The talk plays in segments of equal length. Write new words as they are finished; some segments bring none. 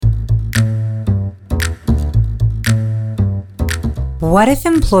What if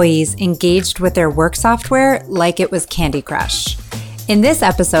employees engaged with their work software like it was Candy Crush? In this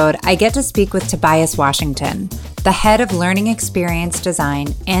episode, I get to speak with Tobias Washington, the head of learning experience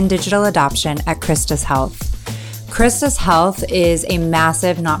design and digital adoption at Christus Health. Christus Health is a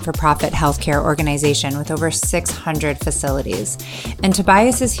massive not-for-profit healthcare organization with over 600 facilities. And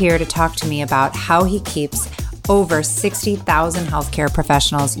Tobias is here to talk to me about how he keeps over 60,000 healthcare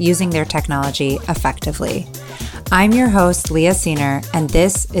professionals using their technology effectively. I'm your host, Leah Siener, and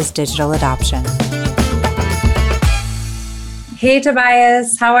this is Digital Adoption. Hey,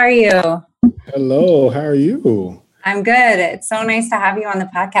 Tobias, how are you? Hello, how are you? I'm good. It's so nice to have you on the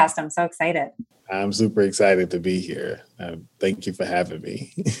podcast. I'm so excited. I'm super excited to be here. Thank you for having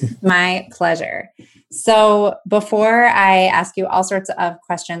me. My pleasure. So before I ask you all sorts of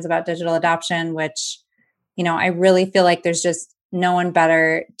questions about digital adoption, which, I really feel like there's just no one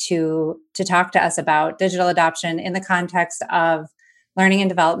better to talk to us about digital adoption in the context of learning and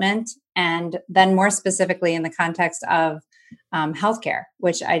development, and then more specifically in the context of healthcare,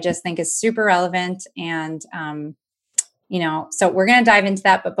 which I just think is super relevant. And, so we're going to dive into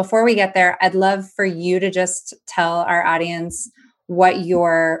that. But before we get there, I'd love for you to just tell our audience what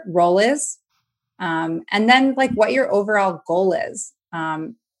your role is, and then what your overall goal is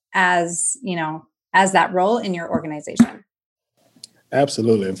as that role in your organization.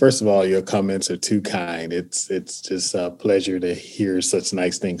 Absolutely. And first of all, your comments are too kind. It's just a pleasure to hear such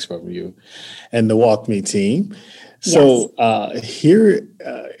nice things from you and the WalkMe team. Yes. So here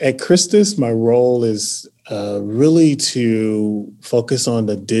at Christus, my role is really to focus on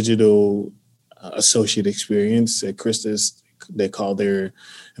the digital associate experience. At Christus, they call their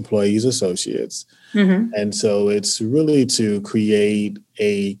employees associates. Mm-hmm. And so it's really to create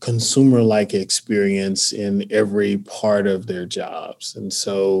a consumer-like experience in every part of their jobs. And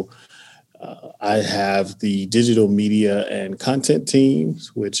so I have the digital media and content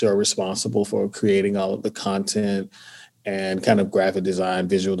teams, which are responsible for creating all of the content and kind of graphic design,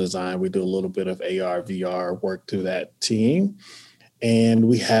 visual design. We do a little bit of AR, VR work through that team. And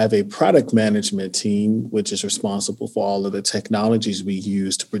we have a product management team, which is responsible for all of the technologies we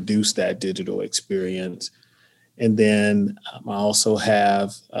use to produce that digital experience. And then I also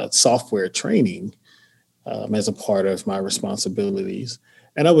have software training as a part of my responsibilities.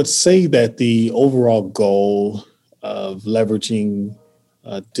 And I would say that the overall goal of leveraging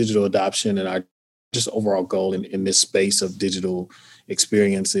digital adoption and our just overall goal in this space of digital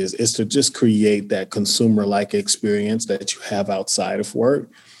experiences is to just create that consumer-like experience that you have outside of work,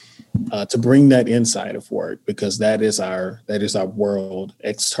 to bring that inside of work, because that is our world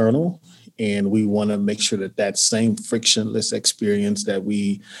external. And we want to make sure that same frictionless experience that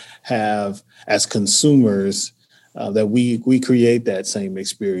we have as consumers, that we create that same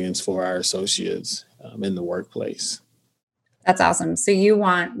experience for our associates in the workplace. That's awesome. So you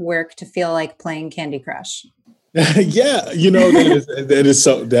want work to feel like playing Candy Crush. Yeah,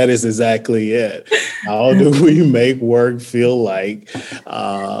 that is exactly it. How do we make work feel like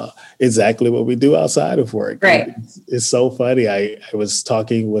exactly what we do outside of work? Right. It's so funny. I was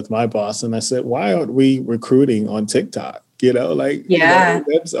talking with my boss and I said, why aren't we recruiting on TikTok? Or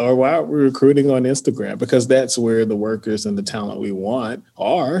why aren't we recruiting on Instagram? Because that's where the workers and the talent we want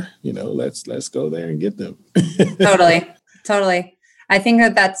are. Let's go there and get them. Totally. I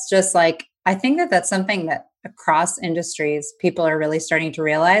think that's just that's something that across industries, people are really starting to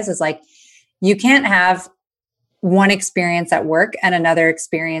realize is you can't have one experience at work and another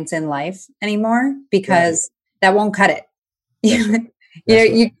experience in life anymore, because that won't cut it.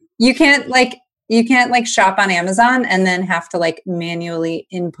 You can't shop on Amazon and then have to manually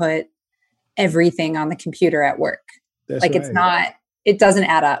input everything on the computer at work. That's right. It doesn't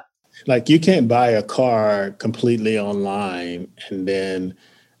add up. You can't buy a car completely online and then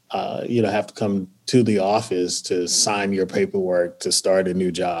have to come to the office to sign your paperwork to start a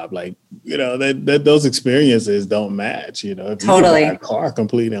new job. Those experiences don't match. If totally. You can buy a car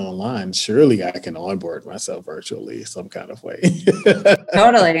completely online, surely I can onboard myself virtually some kind of way.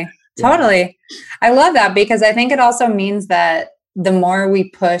 Totally. I love that, because I think it also means that the more we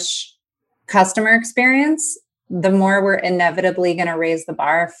push customer experience, the more we're inevitably going to raise the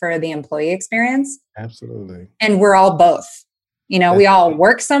bar for the employee experience. Absolutely. And we're all both. We all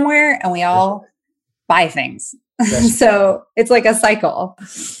work somewhere and we all buy things. So it's like a cycle.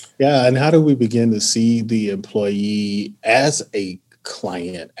 Yeah. And how do we begin to see the employee as a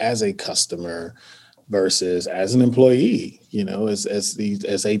client, as a customer versus as an employee, as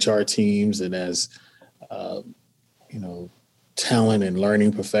HR teams and as, talent and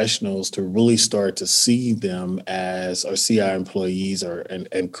learning professionals, to really start to see them as, or see our employees, or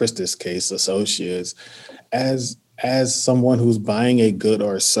in Christus' case, associates, as as someone who's buying a good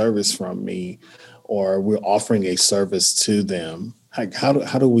or a service from me, or we're offering a service to them, like how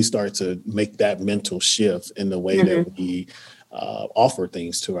do we start to make that mental shift in the way Mhm. that we offer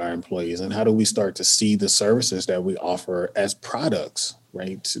things to our employees, and how do we start to see the services that we offer as products,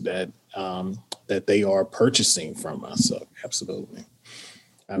 right? So that they are purchasing from us. So absolutely.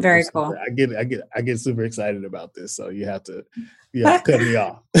 Very cool. I get super excited about this. So you have to cut me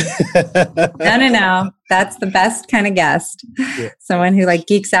off. No, no, no. That's the best kind of guest. Yeah. Someone who like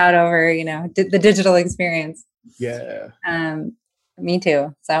geeks out over, the digital experience. Yeah. Me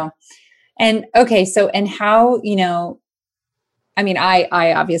too. So, and okay. So, and how, I mean,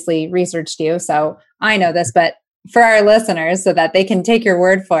 I obviously researched you, so I know this, but for our listeners, so that they can take your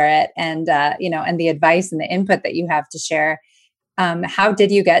word for it, and and the advice and the input that you have to share. How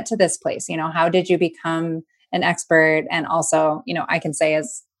did you get to this place? How did you become an expert? And also, I can say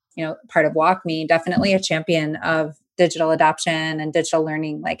as, part of WalkMe, definitely a champion of digital adoption and digital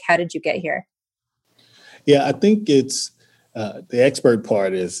learning. Like, how did you get here? Yeah, I think it's the expert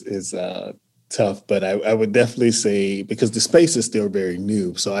part is tough, but I would definitely say, because the space is still very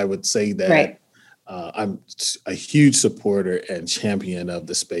new, so I would say that Right. I'm a huge supporter and champion of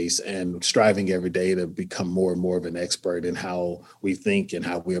the space, and striving every day to become more and more of an expert in how we think and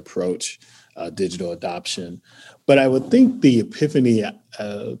how we approach digital adoption. But I would think the epiphany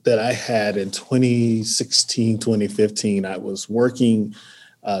that I had in 2016, 2015, I was working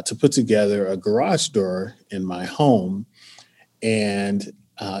to put together a garage door in my home. And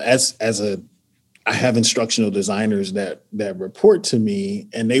I have instructional designers that report to me,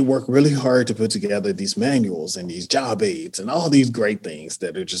 and they work really hard to put together these manuals and these job aids and all these great things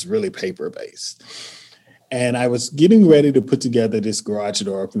that are just really paper based. And I was getting ready to put together this garage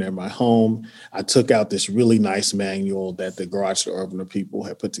door opener in my home. I took out this really nice manual that the garage door opener people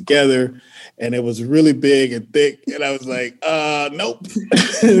had put together, and it was really big and thick. And I was like, nope.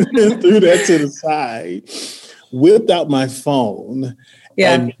 Threw that to the side, whipped out my phone,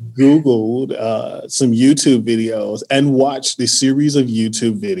 and Googled some YouTube videos and watched the series of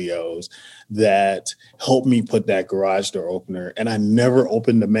YouTube videos that helped me put that garage door opener. And I never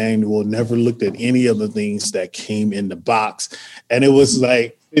opened the manual, never looked at any of the things that came in the box. And it was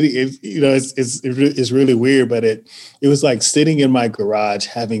like, it's really weird, but it was like sitting in my garage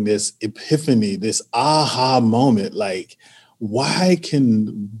having this epiphany, this aha moment, like, why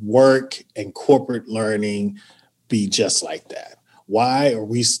can work and corporate learning be just like that? Why are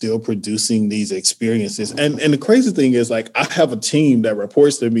we still producing these experiences? And the crazy thing is, like, I have a team that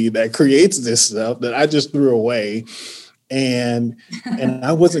reports to me that creates this stuff that I just threw away. And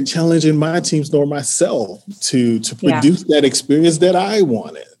I wasn't challenging my teams nor myself to produce that experience that I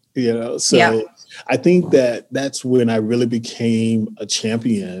wanted, So I think that's when I really became a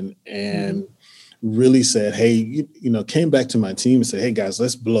champion and really said, hey, came back to my team and said, hey guys,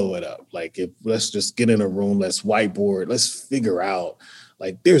 let's blow it up. Like, let's just get in a room, let's whiteboard, let's figure out,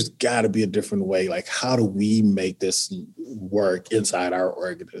 like, there's got to be a different way. Like, how do we make this work inside our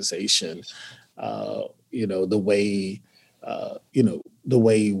organization? The way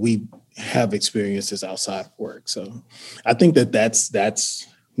we have experiences outside of work. So I think that's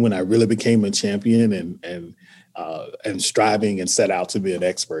when I really became a champion and striving and set out to be an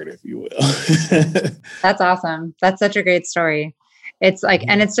expert, if you will. That's awesome. That's such a great story. It's like,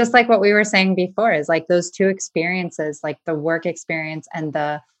 and it's just like what we were saying before, is like those two experiences, like the work experience and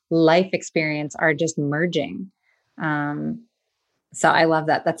the life experience, are just merging. So I love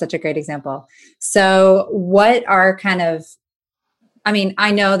that. That's such a great example. So what are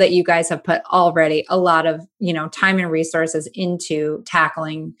I know that you guys have put already a lot of, time and resources into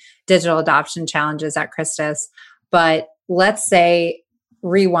tackling digital adoption challenges at Christus, but let's say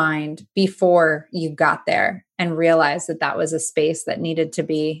rewind before you got there and realized that that was a space that needed to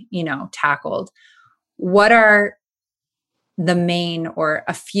be, tackled. What are the main, or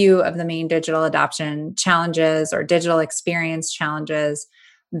a few of the main, digital adoption challenges or digital experience challenges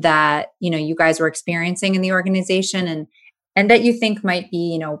that, you guys were experiencing in the organization, and that you think might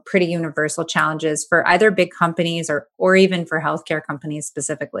be, pretty universal challenges for either big companies or even for healthcare companies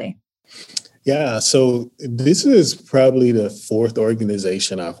specifically? Yeah, so this is probably the fourth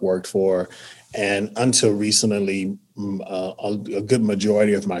organization I've worked for. And until recently, a good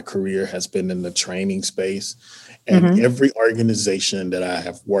majority of my career has been in the training space. And every organization that I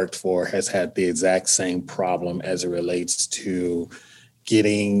have worked for has had the exact same problem as it relates to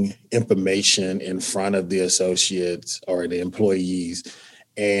getting information in front of the associates or the employees,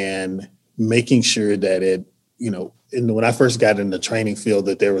 and making sure that it, when I first got in the training field,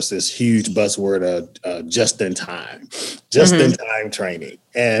 that there was this huge buzzword of just in time training,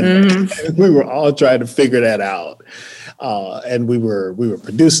 and we were all trying to figure that out. And we were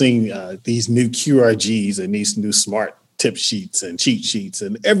producing these new QRGs and these new smart tip sheets and cheat sheets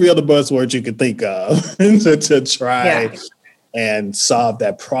and every other buzzword you could think of to try and solve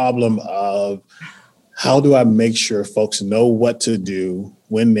that problem of how do I make sure folks know what to do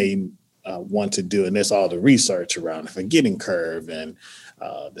when they want to do. And there's all the research around the forgetting curve and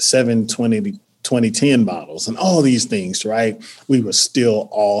the 7-20-20-10 models and all these things, right? We were still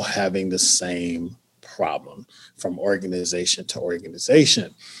all having the same problem from organization to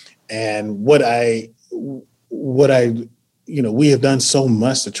organization. And we have done so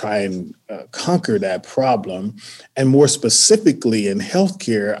much to try and conquer that problem. And more specifically in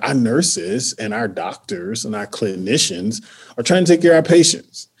healthcare, our nurses and our doctors and our clinicians are trying to take care of our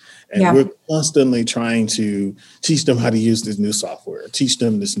patients. And we're constantly trying to teach them how to use this new software, teach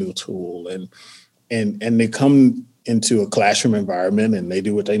them this new tool. And they come into a classroom environment and they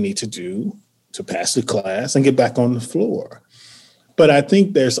do what they need to do to pass the class and get back on the floor. But I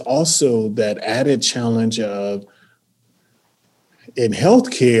think there's also that added challenge of, in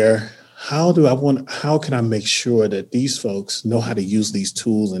healthcare, how can I make sure that these folks know how to use these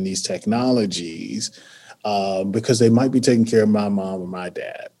tools and these technologies because they might be taking care of my mom or my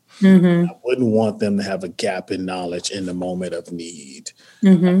dad. I wouldn't want them to have a gap in knowledge in the moment of need.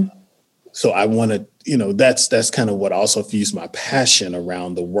 So I want to, that's kind of what also fuels my passion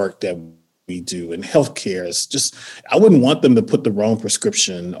around the work that we do in healthcare. Is just, I wouldn't want them to put the wrong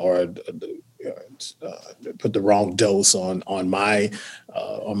prescription or put the wrong dose on my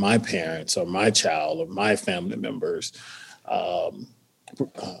parents or my child or my family members'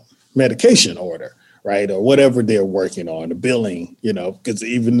 medication order, right? Or whatever they're working on, the billing, because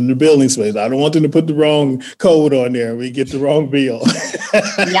even in the billing space, I don't want them to put the wrong code on there and we get the wrong bill.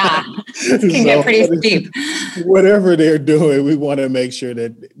 Yeah, it can get pretty steep. Whatever they're doing, we want to make sure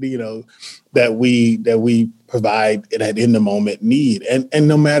that, that we provide that in the moment need. And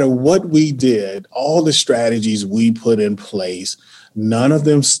no matter what we did, all the strategies we put in place, none of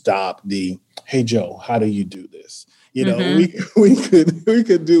them stopped hey, Joe, how do you do this? We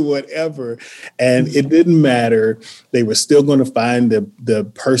could do whatever, and it didn't matter. They were still going to find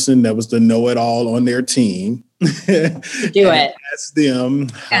the person that was the know-it-all on their team. Do it. Ask them,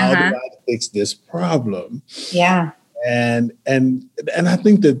 how do I fix this problem? Yeah. And I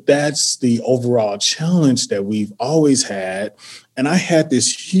think that's the overall challenge that we've always had. And I had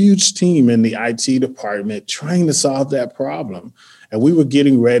this huge team in the IT department trying to solve that problem. And we were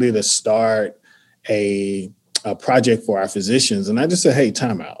getting ready to start a project for our physicians. And I just said, hey,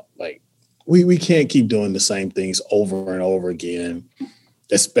 time out. Like, we can't keep doing the same things over and over again,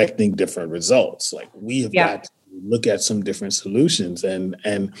 expecting different results. Like, we have got to look at some different solutions and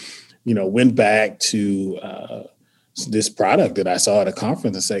went back to this product that I saw at a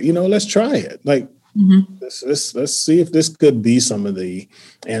conference and said, let's try it. Like, let's see if this could be some of the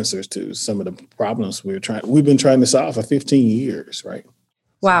answers to some of the problems we've been trying to solve for 15 years, right?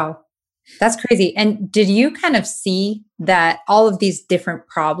 Wow. That's crazy. And did you kind of see that all of these different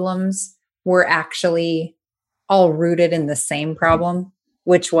problems were actually all rooted in the same problem,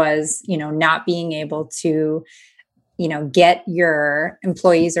 which was, not being able to, get your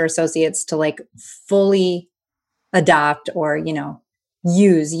employees or associates to like fully adopt or,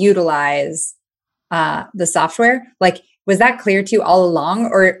 utilize the software? Like, was that clear to you all along?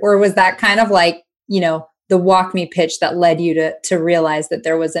 Or was that kind of like, the walk me pitch that led you to realize that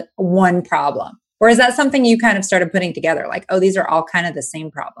there was one problem? Or is that something you kind of started putting together? Like, oh, these are all kind of the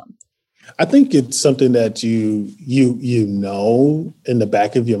same problem. I think it's something that you in the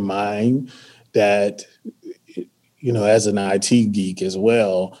back of your mind that, as an IT geek as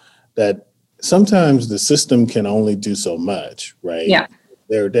well, that sometimes the system can only do so much, right? Yeah.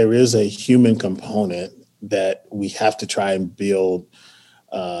 There is a human component that we have to try and build,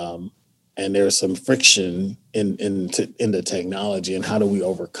 and there's some friction in the technology, and how do we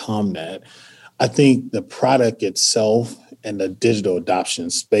overcome that? I think the product itself and the digital adoption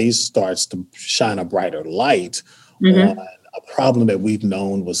space starts to shine a brighter light on a problem that we've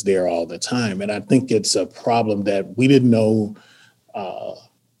known was there all the time. And I think it's a problem that we didn't know,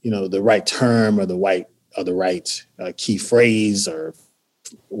 the right term or the right key phrase or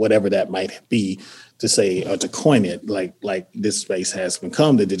whatever that might be to say or to coin it, like this space has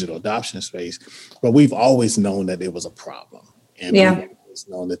become the digital adoption space. But we've always known that it was a problem. And we've always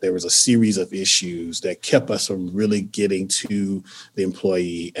known that there was a series of issues that kept us from really getting to the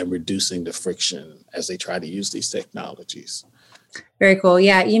employee and reducing the friction as they try to use these technologies. Very cool.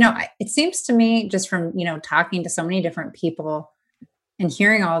 Yeah. It seems to me just from, talking to so many different people and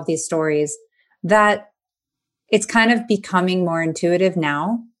hearing all of these stories that it's kind of becoming more intuitive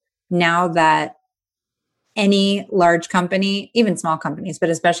now that any large company, even small companies, but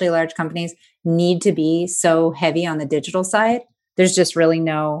especially large companies, need to be so heavy on the digital side. There's just really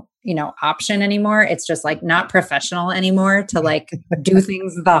no, option anymore. It's just like not professional anymore to like do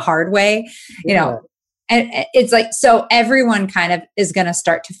things the hard way, Yeah. and it's like, so everyone kind of is going to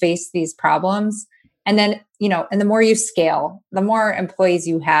start to face these problems. And then, and the more you scale, the more employees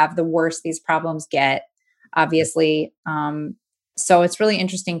you have, the worse these problems get, obviously. So it's really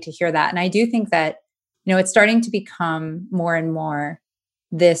interesting to hear that. And I do think that, it's starting to become more and more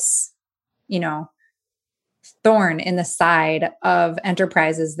this, you know, thorn in the side of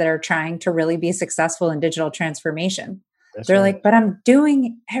enterprises that are trying to really be successful in digital transformation. That's They're right. like, but I'm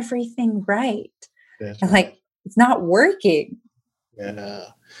doing everything right. That's And right. like, it's not working. Yeah.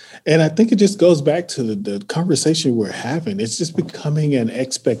 And I think it just goes back to the conversation we're having. It's just becoming an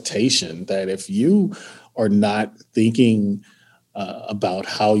expectation that if you are not thinking about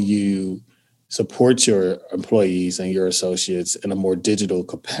how you support your employees and your associates in a more digital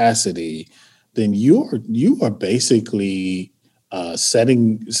capacity, then you are basically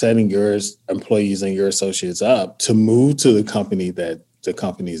setting your employees and your associates up to move to the companies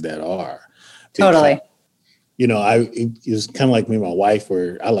that are. Because Totally. it was kind of like me and my wife,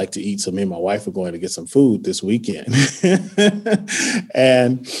 where I like to eat. So me and my wife were going to get some food this weekend.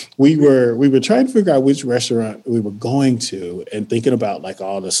 And we were trying to figure out which restaurant we were going to and thinking about like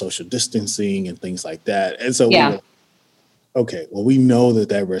all the social distancing and things like that. And so we Yeah. were, okay, well, we know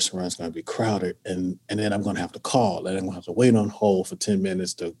that restaurant's going to be crowded, and then I'm going to have to call and I'm going to have to wait on hold for 10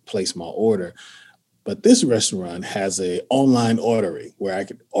 minutes to place my order. But this restaurant has a online ordering where I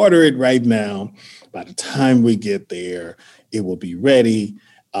can order it right now. By the time we get there, it will be ready.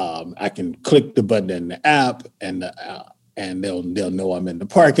 I can click the button in the app, and they'll know I'm in the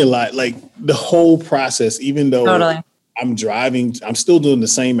parking lot. Like the whole process, even though Totally. I'm driving, I'm still doing the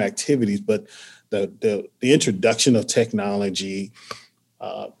same activities, but the introduction of technology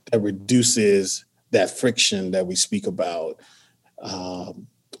that reduces that friction that we speak about.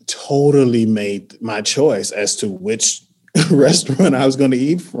 Totally made my choice as to which restaurant I was going to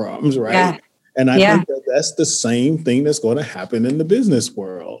eat from, right? Yeah. And I Yeah. think that that's the same thing that's going to happen in the business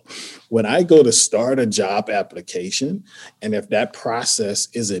world. When I go to start a job application, and if that process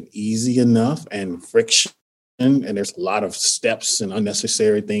isn't easy enough and friction, and there's a lot of steps and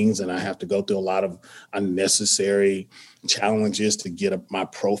unnecessary things, and I have to go through a lot of unnecessary challenges to get my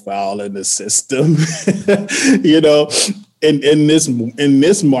profile in the system, you know, in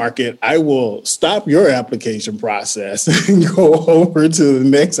this market, I will stop your application process and go over to the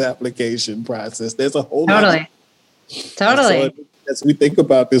next application process. There's a whole lot. Totally. And so Totally. as we think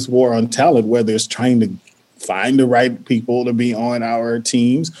about this war on talent, whether it's trying to find the right people to be on our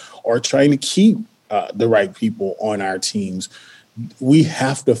teams or trying to keep the right people on our teams, we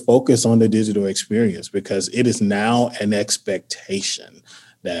have to focus on the digital experience because it is now an expectation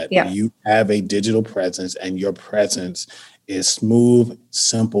that Yeah. you have a digital presence and your presence is smooth,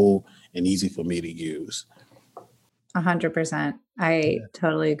 simple, and easy for me to use. 100%. I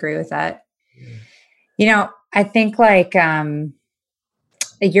totally agree with that. I think like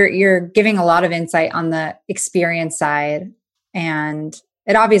you're giving a lot of insight on the experience side, and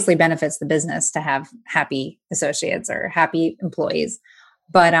it obviously benefits the business to have happy associates or happy employees.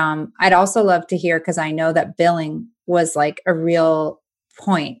 But I'd also love to hear, because I know that billing was like a real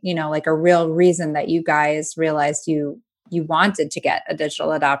point, like a real reason that you guys realized you wanted to get a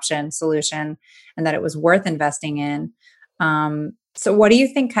digital adoption solution and that it was worth investing in. So what do you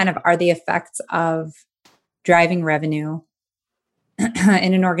think kind of are the effects of driving revenue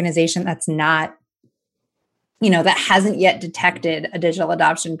in an organization that's not, that hasn't yet detected a digital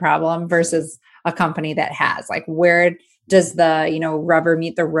adoption problem versus a company that has? Like, where does the, rubber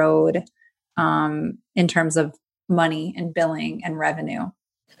meet the road in terms of money and billing and revenue?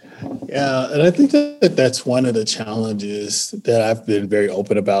 Yeah, and I think that that's one of the challenges that I've been very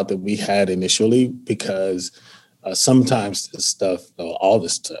open about that we had initially, because sometimes this stuff, all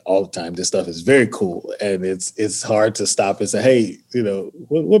the time, this stuff is very cool, and it's hard to stop and say, hey,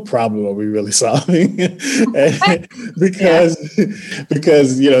 what problem are we really solving? Yeah, because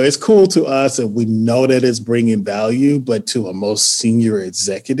it's cool to us, and we know that it's bringing value, but to a most senior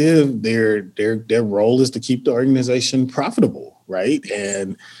executive, their role is to keep the organization profitable, right?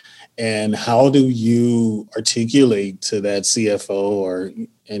 And how do you articulate to that CFO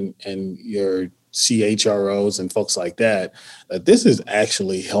and your CHROs and folks like that this is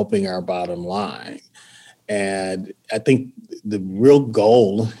actually helping our bottom line? And I think the real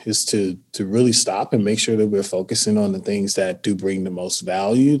goal is to really stop and make sure that we're focusing on the things that do bring the most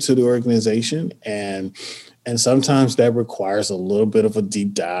value to the organization. And sometimes that requires a little bit of a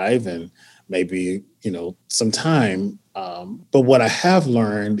deep dive and maybe, some time. But what I have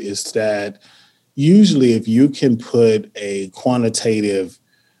learned is that usually if you can put a quantitative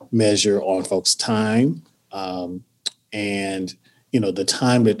measure on folks' time, and, the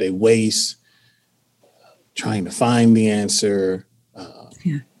time that they waste trying to find the answer,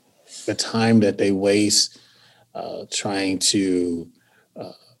 the time that they waste trying to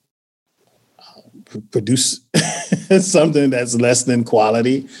produce something that's less than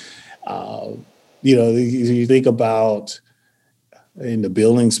quality. You think about in the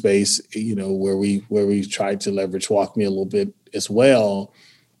building space, where we tried to leverage WalkMe a little bit as well.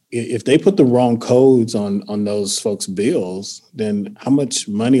 If they put the wrong codes on those folks' bills, then how much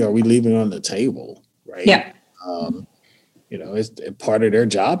money are we leaving on the table, right? Yeah. It's part of their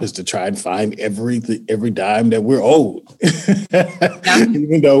job is to try and find every dime that we're owed. Yeah.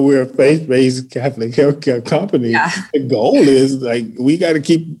 Even though we're a faith-based Catholic healthcare company, The goal is we got to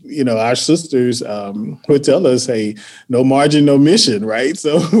keep, our sisters would tell us, hey, no margin, no mission, right?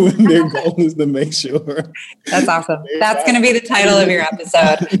 So their goal is to make sure. That's awesome. That's going to be the title of your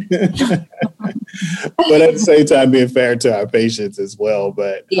episode. But at the same time, being fair to our patients as well.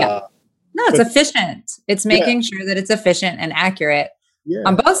 But no, it's efficient. It's making sure that it's efficient and accurate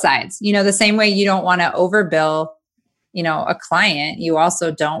on both sides. The same way you don't want to overbill, a client, you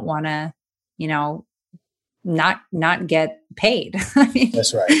also don't want to, not get paid.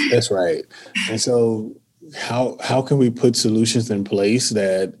 That's right. And so how can we put solutions in place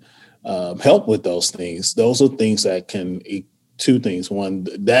that help with those things? Those are things that can, two things. One,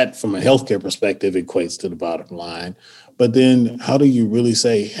 that from a healthcare perspective equates to the bottom line. But then how do you really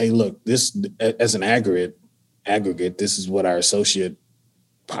say, hey, look, this as an aggregate, this is what our associate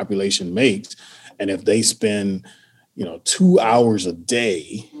population makes. And if they spend, 2 hours a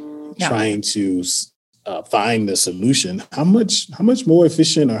day trying to find the solution, how much more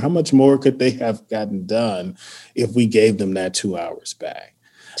efficient or how much more could they have gotten done if we gave them that 2 hours back?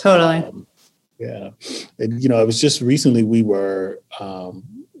 Totally. And, it was just recently we were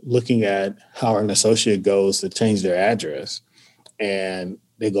looking at how an associate goes to change their address, and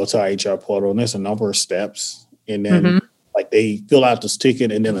they go to our HR portal, and there's a number of steps, and then they fill out this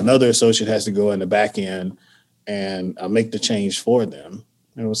ticket, and then another associate has to go in the back end and make the change for them.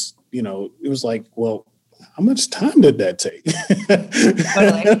 And it was, it was like, well, how much time did that take?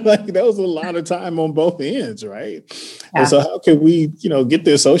 Totally. That was a lot of time on both ends, right? Yeah. And so how can we, get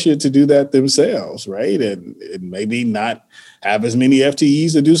the associate to do that themselves, right? And maybe not have as many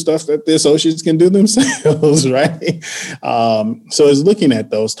FTEs to do stuff that the associates can do themselves, right? So it's looking at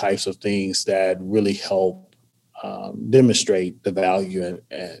those types of things that really help demonstrate the value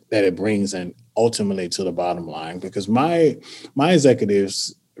that it brings and ultimately to the bottom line. Because my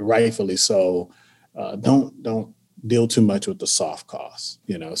executives, rightfully so, don't deal too much with the soft costs,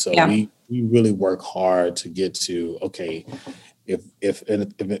 So we really work hard to get to, okay,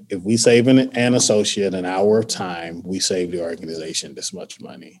 if we save an associate an hour of time, we save the organization this much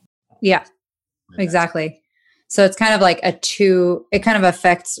money. Yeah, exactly. So it's kind of like it kind of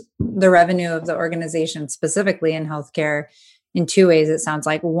affects the revenue of the organization specifically in healthcare in two ways. It sounds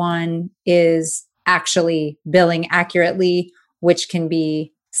like one is actually billing accurately, which can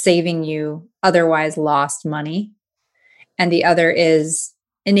be saving you otherwise lost money. And the other is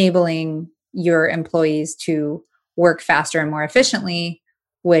enabling your employees to work faster and more efficiently,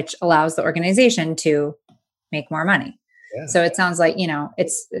 which allows the organization to make more money. Yeah. So it sounds like,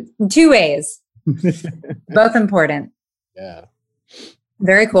 it's in two ways, both important. Yeah.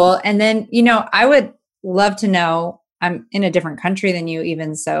 Very cool. And then, I would love to know, I'm in a different country than you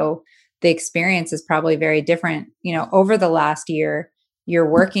even, so the experience is probably very different. Over the last year, you're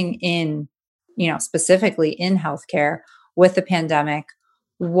working in, specifically in healthcare with the pandemic.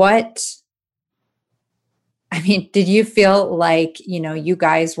 Did you feel like, you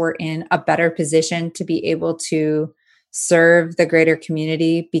guys were in a better position to be able to serve the greater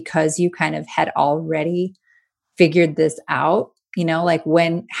community because you kind of had already figured this out?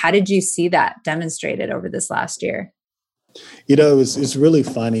 How did you see that demonstrated over this last year? It's really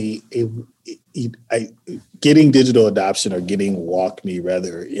funny. Getting digital adoption or getting WalkMe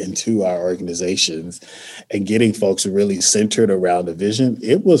rather into our organizations and getting folks really centered around the vision,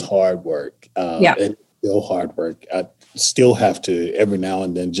 it was hard work. And still hard work. I still have to every now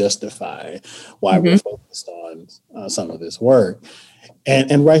and then justify why we're focused on some of this work.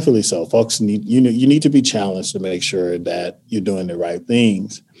 And rightfully so. Folks you need to be challenged to make sure that you're doing the right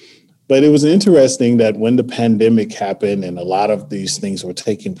things. But it was interesting that when the pandemic happened and a lot of these things were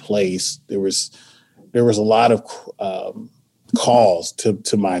taking place, there was a lot of calls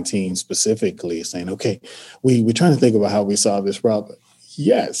to my team specifically saying, okay, we're trying to think about how we solve this problem.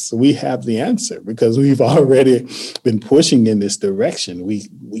 Yes, we have the answer because we've already been pushing in this direction.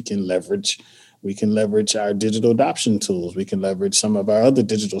 We can leverage our digital adoption tools. We can leverage some of our other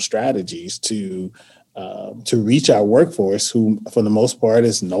digital strategies to reach our workforce, who for the most part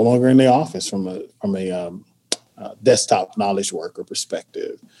is no longer in the office from a desktop knowledge worker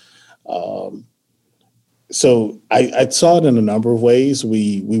perspective. So I saw it in a number of ways.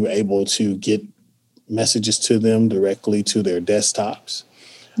 We were able to get messages to them directly to their desktops.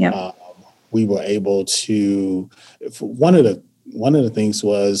 Yeah. We were able to. One of the things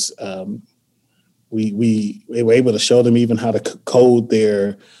was we were able to show them even how to code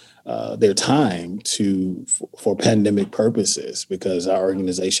their time for pandemic purposes, because our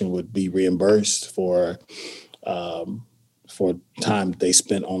organization would be reimbursed for time they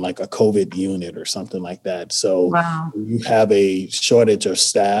spent on like a COVID unit or something like that. So wow. You have a shortage of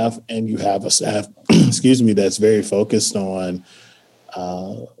staff, and you have a staff, excuse me, that's very focused on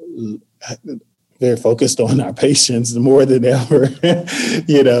our patients more than ever.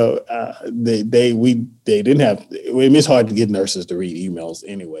 They didn't have. It's hard to get nurses to read emails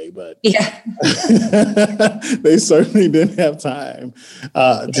anyway, but yeah, they certainly didn't have time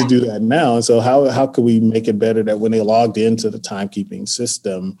to do that now. And so how could we make it better that when they logged into the timekeeping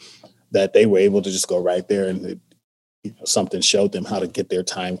system, that they were able to just go right there and something showed them how to get their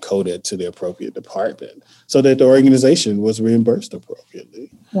time coded to the appropriate department so that the organization was reimbursed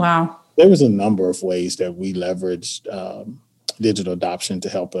appropriately. Wow. There was a number of ways that we leveraged digital adoption to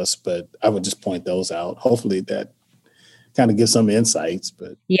help us, but I would just point those out. Hopefully that kind of gives some insights.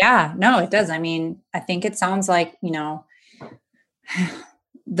 But yeah, no, it does. I mean, I think it sounds like, the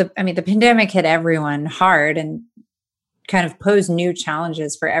pandemic hit everyone hard and kind of posed new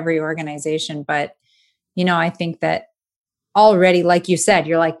challenges for every organization. But, I think that already, like you said,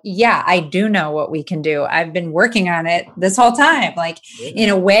 you're like, yeah, I do know what we can do. I've been working on it this whole time. Like, in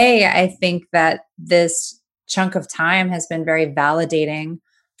a way, I think that this chunk of time has been very validating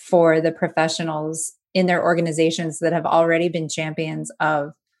for the professionals in their organizations that have already been champions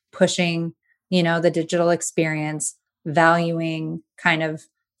of pushing, the digital experience, valuing, kind of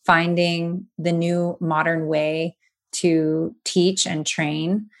finding the new modern way to teach and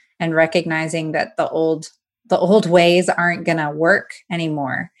train, and recognizing that the old ways aren't going to work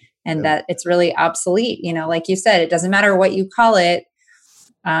anymore, and that it's really obsolete. Like you said, it doesn't matter what you call it.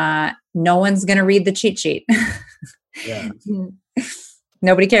 No one's going to read the cheat sheet. Yeah.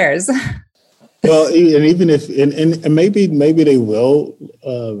 Nobody cares. Well, and even if, and maybe they will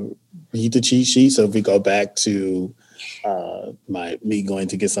read the cheat sheet. So if we go back to me going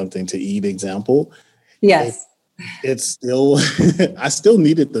to get something to eat example. Yes. It's still, I still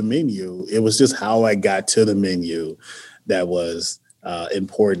needed the menu. It was just how I got to the menu that was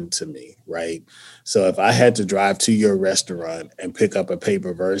important to me, right? So if I had to drive to your restaurant and pick up a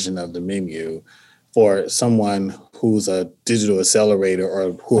paper version of the menu, for someone who's a digital accelerator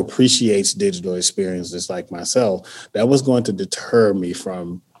or who appreciates digital experiences like myself, that was going to deter me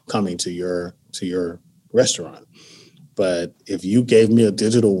from coming to your restaurant. But if you gave me a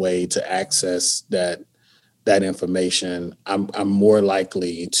digital way to access that information, I'm more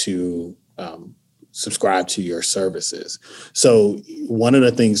likely to subscribe to your services. So one of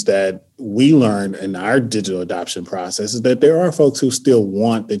the things that we learned in our digital adoption process is that there are folks who still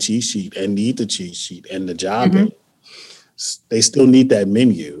want the cheat sheet and need the cheat sheet and the job aid. They still need that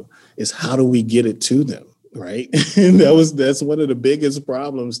menu. Is how do we get it to them, right? And that's one of the biggest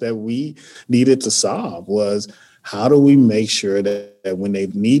problems that we needed to solve, was how do we make sure that when they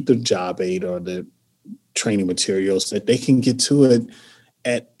need the job aid or the training materials, that they can get to it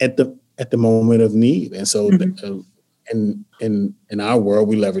at the moment of need. And so in our world,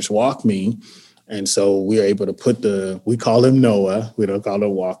 we leverage WalkMe. And so we are able to put we call him Noah. We don't call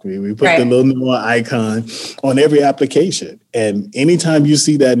him WalkMe. We put the little Noah icon on every application. And anytime you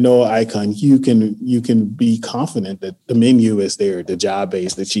see that Noah icon, you can be confident that the menu is there, the job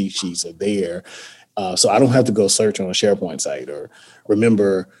base, the cheat sheets are there. So I don't have to go search on a SharePoint site or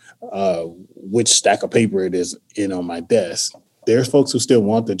remember which stack of paper it is on my desk. There's folks who still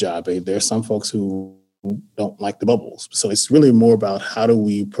want the job aid. There's some folks who don't like the bubbles. So it's really more about how do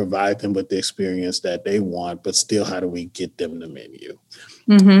we provide them with the experience that they want, but still how do we get them the menu?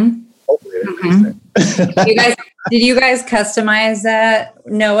 Did you guys customize that,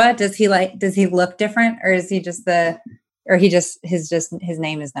 Noah? Does he look different, or is he just his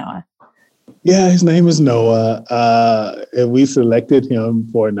name is Noah? Yeah, his name is Noah. And we selected him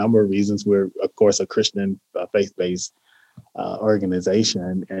for a number of reasons. We're, of course, a Christian faith-based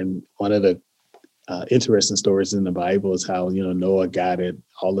organization. And one of the interesting stories in the Bible is how, Noah guided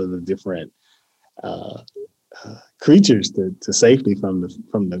all of the different creatures to safety from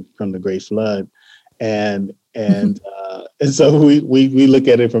the great flood. And so we look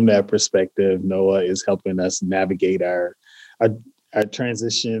at it from that perspective. Noah is helping us navigate our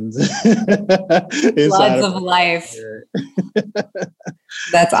transitions floods of life.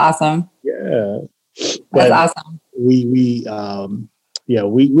 That's awesome. Yeah, that's awesome. He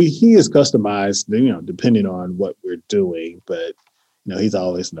is customized, depending on what we're doing. But he's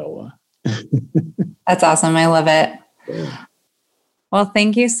always Noah. That's awesome. I love it. Yeah. Well,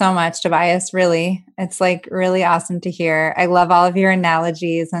 thank you so much, Tobias. Really, it's like really awesome to hear. I love all of your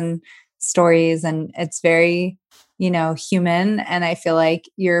analogies and stories, and it's very, human. And I feel like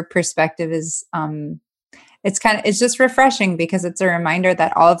your perspective is, it's just refreshing because it's a reminder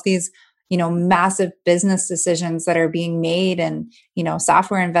that all of these, massive business decisions that are being made and,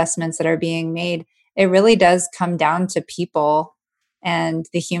 software investments that are being made, it really does come down to people and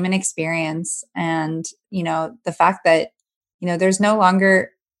the human experience. And, the fact that, there's no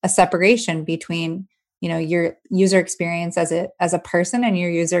longer a separation between, your user experience as a person and your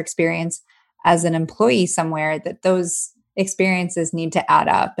user experience as an employee somewhere, that those experiences need to add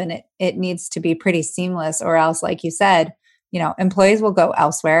up, and it needs to be pretty seamless, or else, like you said, employees will go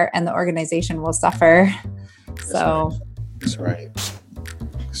elsewhere and the organization will suffer. That's right.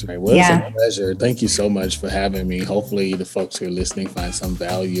 Well, it's a pleasure. Thank you so much for having me. Hopefully the folks who are listening find some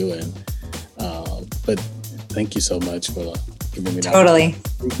value, but thank you so much for giving me that. Totally.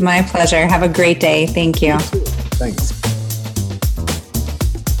 My pleasure. Have a great day. Thank you. Thanks.